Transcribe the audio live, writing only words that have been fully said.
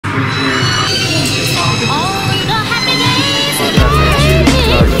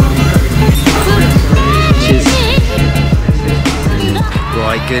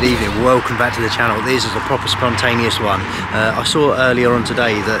good evening, welcome back to the channel. This is a proper spontaneous one. I saw earlier on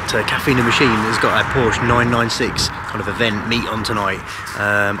today that Caffeine Machine has got a Porsche 996 kind of event meet on tonight.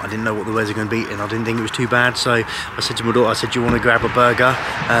 I didn't know what the weather was going to be and I didn't think it was too bad, so I said to my daughter, I said, do you want to grab a burger,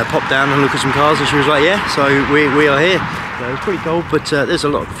 pop down and look at some cars? And she was like, yeah, so we are here. So it's pretty cold, but there's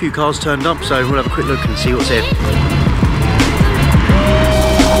a few cars turned up, so we'll have a quick look and see what's here.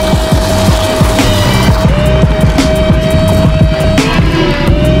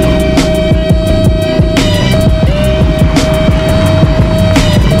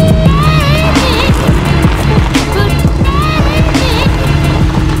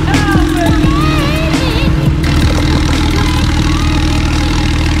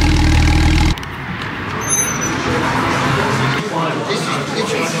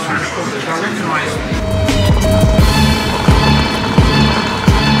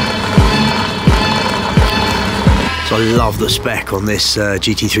 So I love the spec on this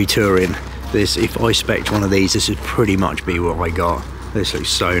GT3 Touring. If I spec'd one of these, this would pretty much be what I got. This looks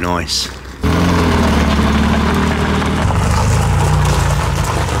so nice.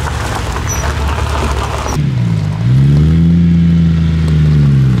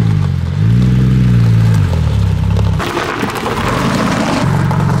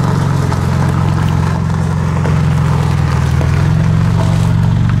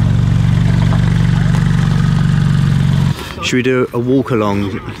 Should we do a walk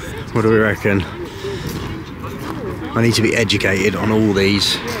along? What do we reckon? I need to be educated on all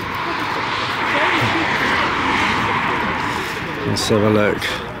these. Let's have a look.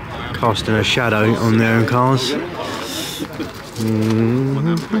 Casting a shadow on their own cars. It's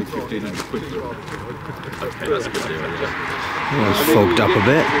fogged up a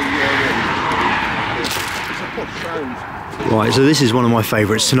bit. Right, so this is one of my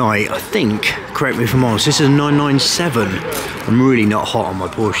favourites tonight. I think, correct me if I'm honest, this is a 997. I'm really not hot on my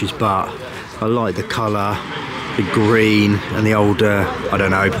Porsches, but I like the colour, the green, and the old, I don't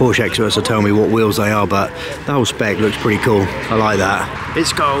know, Porsche experts will tell me what wheels they are, but the whole spec looks pretty cool. I like that.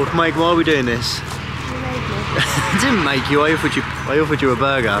 It's cold. Meg, why are we doing this? I didn't make you, I offered you a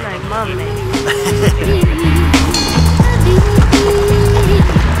burger. No, Mum made.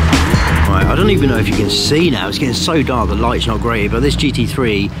 Right, I don't even know if you can see now, it's getting so dark, the light's not great, but this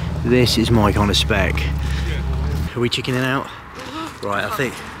GT3, this is my kind of spec. Are we chickening out? Right, I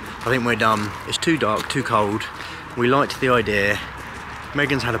think we're done. It's too dark, too cold. We liked the idea.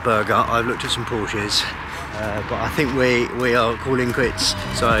 Megan's had a burger, I've looked at some Porsches, but I think we are calling quits.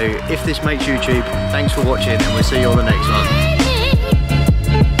 So if this makes YouTube, thanks for watching and we'll see you on the next one.